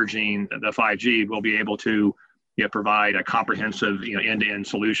then leveraging the 5G, we'll be able to provide a comprehensive end-to-end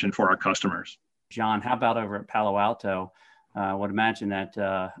solution for our customers. John, how about over at Palo Alto? I would imagine that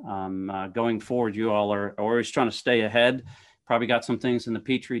going forward, you all are always trying to stay ahead. Probably got some things in the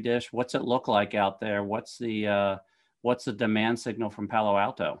Petri dish. What's it look like out there? What's the demand signal from Palo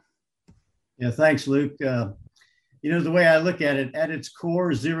Alto? Yeah, thanks, Luke. The way I look at it, at its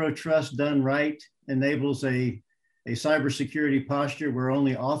core, zero trust done right enables a cybersecurity posture where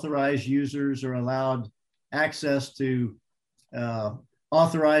only authorized users are allowed access to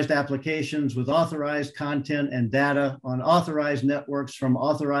authorized applications with authorized content and data on authorized networks from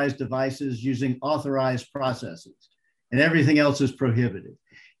authorized devices using authorized processes, and everything else is prohibited.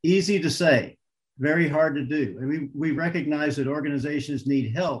 Easy to say, very hard to do. And we recognize that organizations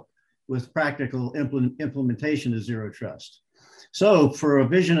need help with practical implementation of zero trust. So for a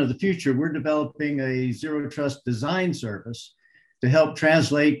vision of the future, we're developing a zero trust design service to help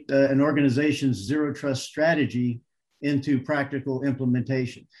translate an organization's zero trust strategy into practical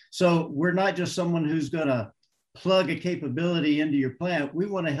implementation. So we're not just someone who's going to plug a capability into your plan. We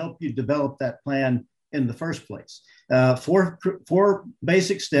want to help you develop that plan in the first place. Four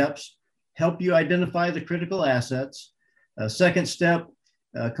basic steps: help you identify the critical assets. Second step,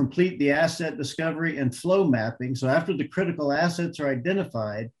 complete the asset discovery and flow mapping. So after the critical assets are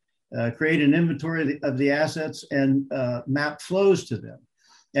identified, create an inventory of the assets and map flows to them.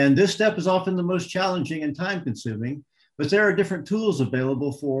 And this step is often the most challenging and time consuming, but there are different tools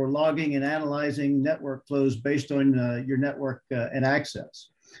available for logging and analyzing network flows based on your network and access.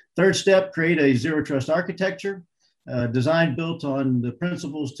 Third step, create a zero trust architecture, design built on the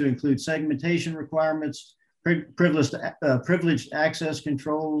principles to include segmentation requirements, privileged access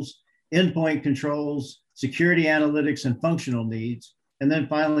controls, endpoint controls, security analytics, and functional needs. And then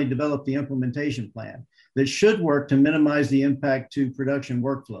finally develop the implementation plan that should work to minimize the impact to production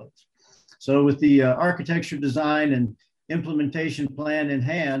workflows. So with the architecture design and implementation plan in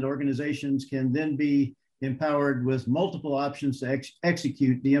hand, organizations can then be empowered with multiple options to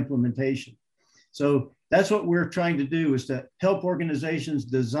execute the implementation. So that's what we're trying to do, is to help organizations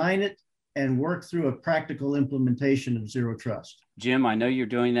design it and work through a practical implementation of zero trust. Jim, I know you're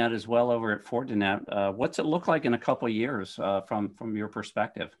doing that as well over at Fortinet. What's it look like in a couple of years from your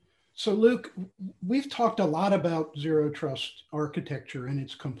perspective? So Luke, we've talked a lot about zero trust architecture and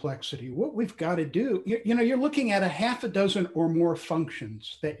its complexity. What we've got to do, you're looking at a half a dozen or more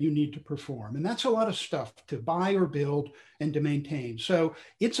functions that you need to perform. And that's a lot of stuff to buy or build and to maintain. So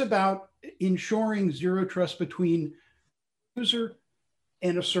it's about ensuring zero trust between user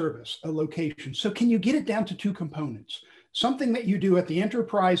and a service, a location. So can you get it down to two components? Something that you do at the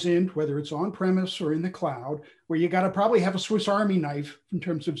enterprise end, whether it's on premise or in the cloud, where you got to probably have a Swiss Army knife in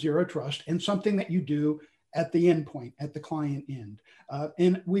terms of zero trust, and something that you do at the endpoint, at the client end.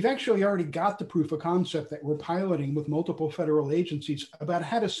 And we've actually already got the proof of concept that we're piloting with multiple federal agencies about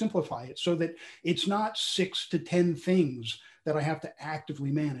how to simplify it so that it's not 6 to 10 things that I have to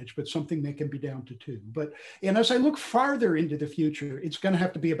actively manage, but something that can be down to 2. And as I look farther into the future, it's going to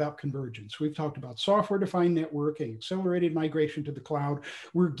have to be about convergence. We've talked about software-defined networking, accelerated migration to the cloud.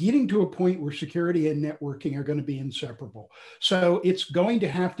 We're getting to a point where security and networking are going to be inseparable. So it's going to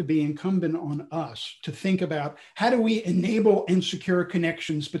have to be incumbent on us to think about how do we enable and secure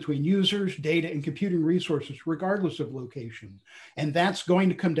connections between users, data, and computing resources, regardless of location. And that's going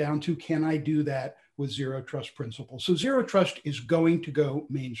to come down to, can I do that with zero trust principles? So zero trust is going to go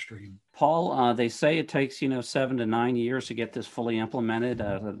mainstream. Paul, they say it takes 7 to 9 years to get this fully implemented.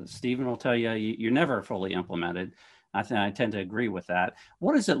 Stephen will tell you you're never fully implemented. I tend to agree with that.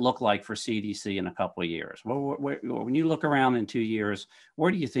 What does it look like for CDC in a couple of years? When you look around in 2 years,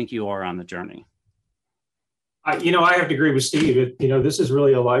 where do you think you are on the journey? I have to agree with Steve. This is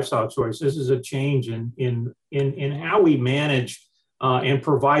really a lifestyle choice. This is a change in how we manage and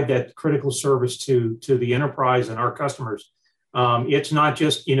provide that critical service to the enterprise and our customers. It's not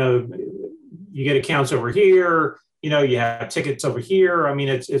just, you get accounts over here, you have tickets over here. I mean,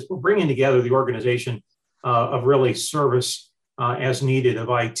 it's bringing together the organization of really service as needed of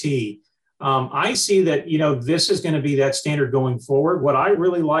IT. I see that, this is going to be that standard going forward. What I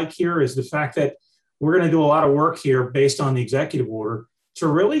really like here is the fact that we're going to do a lot of work here based on the executive order to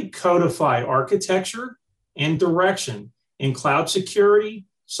really codify architecture and direction in cloud security,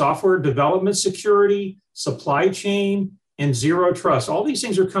 software development security, supply chain, and zero trust. All these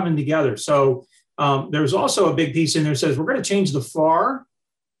things are coming together. So there's also a big piece in there that says we're going to change the FAR.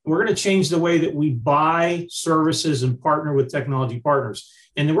 We're going to change the way that we buy services and partner with technology partners.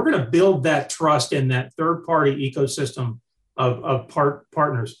 And then we're going to build that trust in that third-party ecosystem of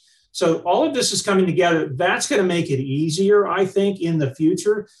partners. So all of this is coming together. That's going to make it easier, I think, in the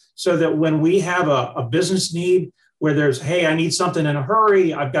future, so that when we have a business need where there's, hey, I need something in a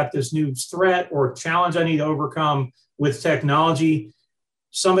hurry, I've got this new threat or challenge I need to overcome with technology,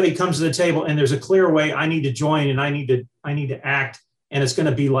 somebody comes to the table and there's a clear way I need to join and I need to act. And it's going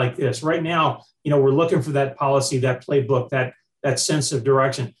to be like this. Right now, we're looking for that policy, that playbook, that sense of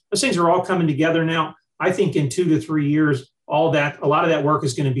direction. Those things are all coming together now. I think in 2 to 3 years, a lot of that work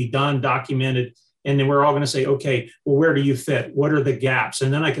is going to be done, documented, and then we're all going to say, okay, well, where do you fit? What are the gaps?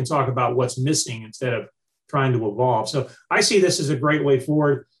 And then I can talk about what's missing instead of trying to evolve. So I see this as a great way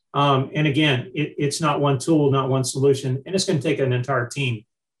forward. And again, it's not one tool, not one solution, and it's going to take an entire team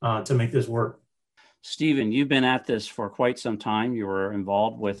to make this work. Stephen, you've been at this for quite some time. You were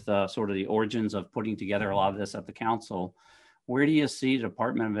involved with sort of the origins of putting together a lot of this at the council. Where do you see the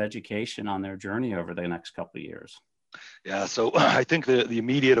Department of Education on their journey over the next couple of years? Yeah, so I think the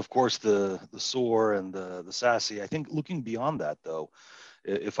immediate, of course, the SOAR and the SASE. I think looking beyond that, though,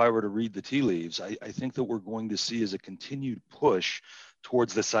 if I were to read the tea leaves, I think that we're going to see is a continued push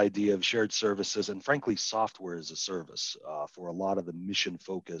towards this idea of shared services and, frankly, software as a service for a lot of the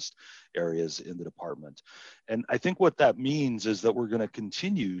mission-focused areas in the department. And I think what that means is that we're going to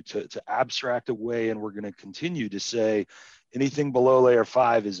continue to abstract away, and we're going to continue to say anything below layer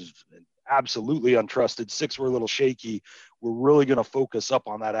 5 is absolutely untrusted. 6, we're a little shaky. We're really going to focus up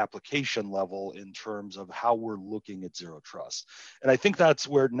on that application level in terms of how we're looking at zero trust. And I think that's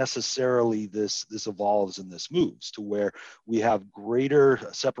where necessarily this evolves and this moves to where we have greater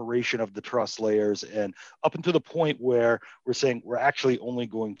separation of the trust layers, and up until the point where we're saying we're actually only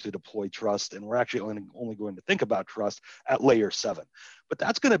going to deploy trust, and we're actually only going to think about trust at layer 7. But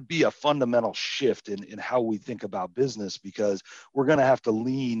that's going to be a fundamental shift in how we think about business, because we're going to have to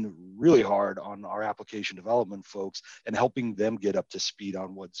lean really hard on our application development folks and helping them get up to speed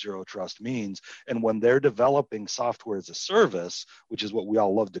on what zero trust means. And when they're developing software as a service, which is what we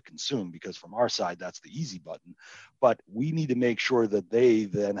all love to consume, because from our side, that's the easy button. But we need to make sure that they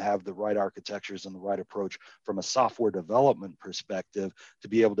then have the right architectures and the right approach from a software development perspective to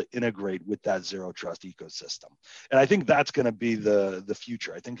be able to integrate with that zero trust ecosystem. And I think that's going to be the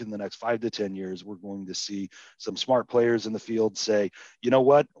future. I think in the next 5 to 10 years, we're going to see some smart players in the field say, you know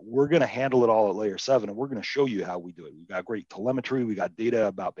what, we're going to handle it all at layer 7, and we're going to show you how we do it. We've got great telemetry. We got data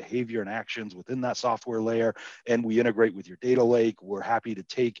about behavior and actions within that software layer, and we integrate with your data lake. We're happy to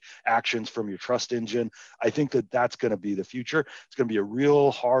take actions from your trust engine. I think that that's going to be the future. It's going to be a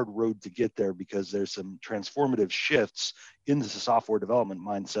real hard road to get there, because there's some transformative shifts in the software development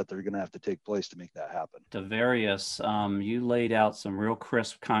mindset that are going to have to take place to make that happen. Davarius, you laid out some real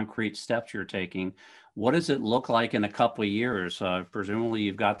crisp, concrete steps you're taking. What does it look like in a couple of years? Presumably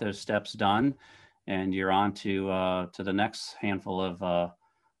you've got those steps done and you're on to the next handful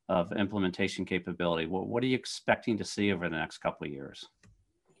of implementation capability. What are you expecting to see over the next couple of years?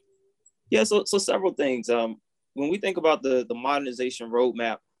 Yeah, so several things. When we think about the modernization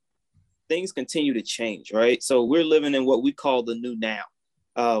roadmap, things continue to change, right? So we're living in what we call the new now.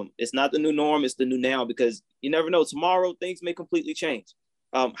 It's not the new norm, it's the new now, because you never know, tomorrow things may completely change.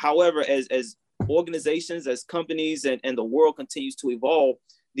 However, as organizations, as companies, and the world continues to evolve,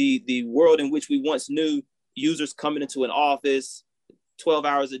 the world in which we once knew users coming into an office 12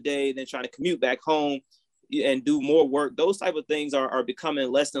 hours a day, then trying to commute back home and do more work, those type of things are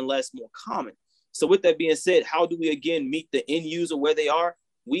becoming less and less more common. So with that being said, how do we again meet the end user where they are?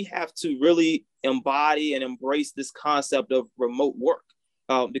 We have to really embody and embrace this concept of remote work,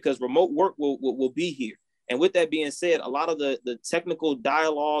 because remote work will be here. And with that being said, a lot of the technical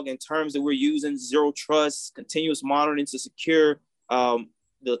dialogue in terms that we're using, zero trust, continuous monitoring to secure,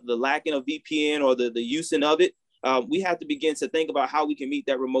 the lacking of VPN or the using of it, we have to begin to think about how we can meet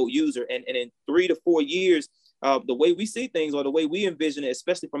that remote user. And in 3 to 4 years, the way we see things, or the way we envision it,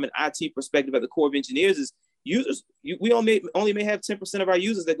 especially from an IT perspective at the Corps of Engineers, is users, we only may have 10% of our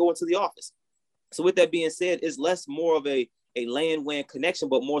users that go into the office. So with that being said, it's less more of a LAN WAN connection,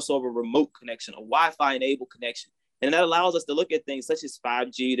 but more so of a remote connection, a Wi-Fi enabled connection. And that allows us to look at things such as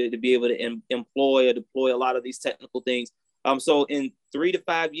 5G to be able to employ or deploy a lot of these technical things. So in 3 to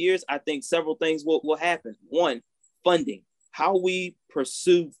 5 years, I think several things will happen. One, funding. How we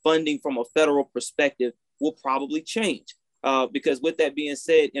pursue funding from a federal perspective will probably change. Because with that being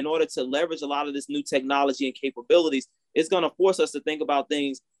said, in order to leverage a lot of this new technology and capabilities, it's going to force us to think about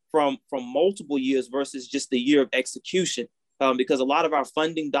things from multiple years versus just the year of execution. Because a lot of our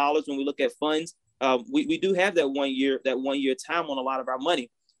funding dollars, when we look at funds, we do have that 1 year time on a lot of our money.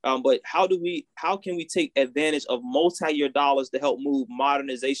 But how can we take advantage of multi-year dollars to help move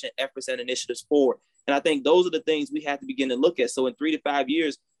modernization efforts and initiatives forward? And I think those are the things we have to begin to look at. So in 3 to 5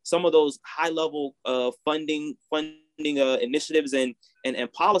 years, some of those high level funding initiatives and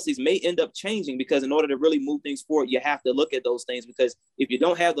policies may end up changing, because in order to really move things forward, you have to look at those things, because if you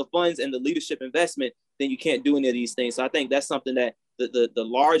don't have the funds and the leadership investment, then you can't do any of these things. So I think that's something that the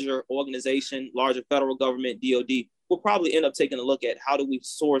larger organization, larger federal government, DOD, will probably end up taking a look at. How do we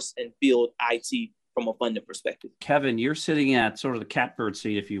source and build IT from a funding perspective? Kevin, you're sitting at sort of the catbird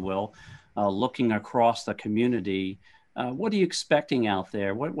seat, if you will, looking across the community. What are you expecting out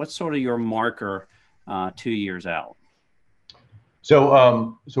there? What's sort of your marker 2 years out?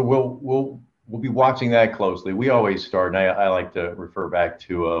 So we'll be watching that closely. We always start, and I like to refer back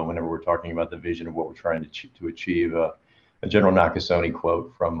to whenever we're talking about the vision of what we're trying to achieve, a General Nakasone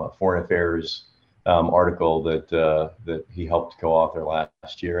quote from a Foreign Affairs article that he helped co-author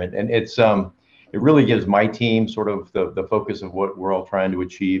last year, and it's it really gives my team sort of the focus of what we're all trying to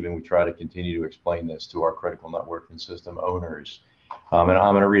achieve, and we try to continue to explain this to our critical network and system owners. And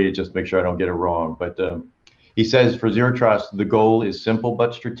I'm going to read it just to make sure I don't get it wrong. But he says, for Zero Trust, the goal is simple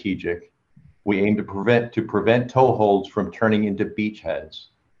but strategic. We aim to prevent toeholds from turning into beachheads,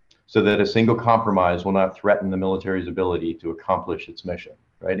 so that a single compromise will not threaten the military's ability to accomplish its mission.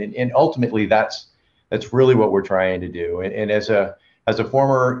 Right, and ultimately that's really what we're trying to do. And as a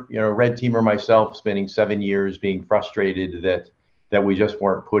former red teamer myself, spending 7 years being frustrated that we just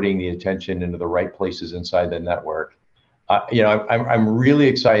weren't putting the attention into the right places inside the network, I'm really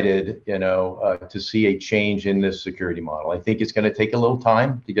excited to see a change in this security model. I think it's going to take a little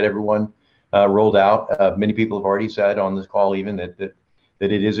time to get everyone rolled out. Many people have already said on this call even that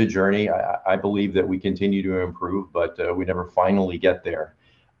it is a journey. I believe that we continue to improve, but we never finally get there.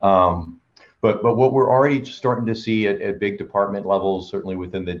 But what we're already starting to see at big department levels, certainly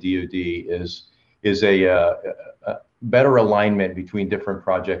within the DoD, is a better alignment between different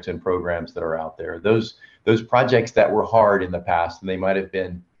projects and programs that are out there. Those projects that were hard in the past, and they might have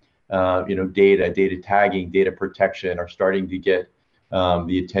been, data tagging, data protection, are starting to get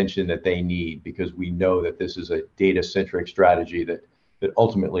the attention that they need, because we know that this is a data-centric strategy that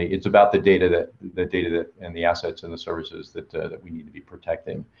ultimately it's about the data and the assets and the services that we need to be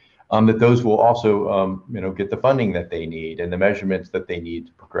protecting. That those will also get the funding that they need and the measurements that they need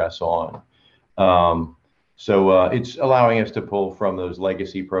to progress on. So it's allowing us to pull from those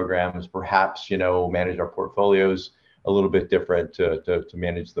legacy programs, perhaps manage our portfolios a little bit different, to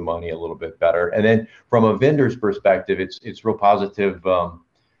manage the money a little bit better. And then from a vendor's perspective, it's real positive.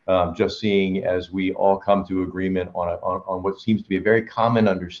 Just seeing as we all come to agreement on what seems to be a very common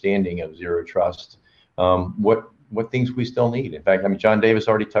understanding of Zero Trust, what things we still need. In fact, John Davis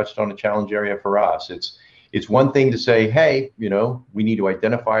already touched on a challenge area for us. It's one thing to say, hey, we need to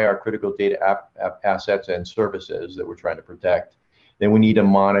identify our critical data assets and services that we're trying to protect. Then we need to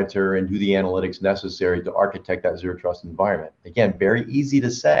monitor and do the analytics necessary to architect that Zero Trust environment. Again, very easy to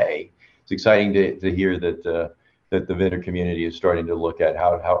say. It's exciting to hear that the vendor community is starting to look at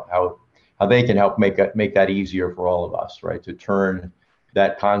how they can help make that easier for all of us, right? To turn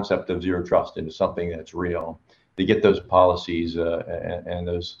that concept of Zero Trust into something that's real, to get those policies and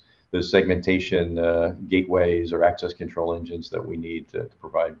those segmentation gateways or access control engines that we need to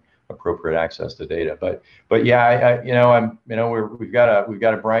provide appropriate access to data. But yeah, we've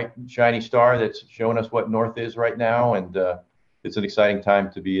got a bright shiny star that's showing us what North is right now, and it's an exciting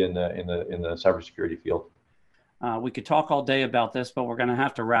time to be in the cybersecurity field. We could talk all day about this, but we're going to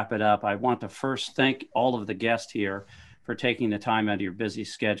have to wrap it up. I want to first thank all of the guests here for taking the time out of your busy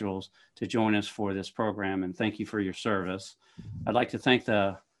schedules to join us for this program, and thank you for your service. I'd like to thank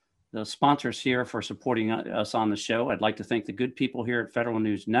the sponsors here for supporting us on the show. I'd like to thank the good people here at Federal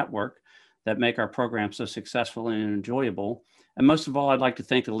News Network that make our program so successful and enjoyable. And most of all, I'd like to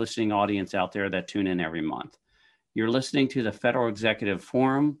thank the listening audience out there that tune in every month. You're listening to the Federal Executive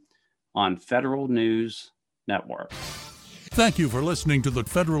Forum on Federal News Network. Thank you for listening to the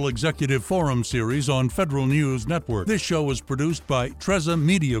Federal Executive Forum series on Federal News Network. This show was produced by Treza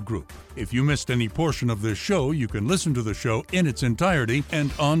Media Group. If you missed any portion of this show, you can listen to the show in its entirety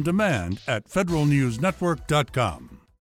and on demand at federalnewsnetwork.com.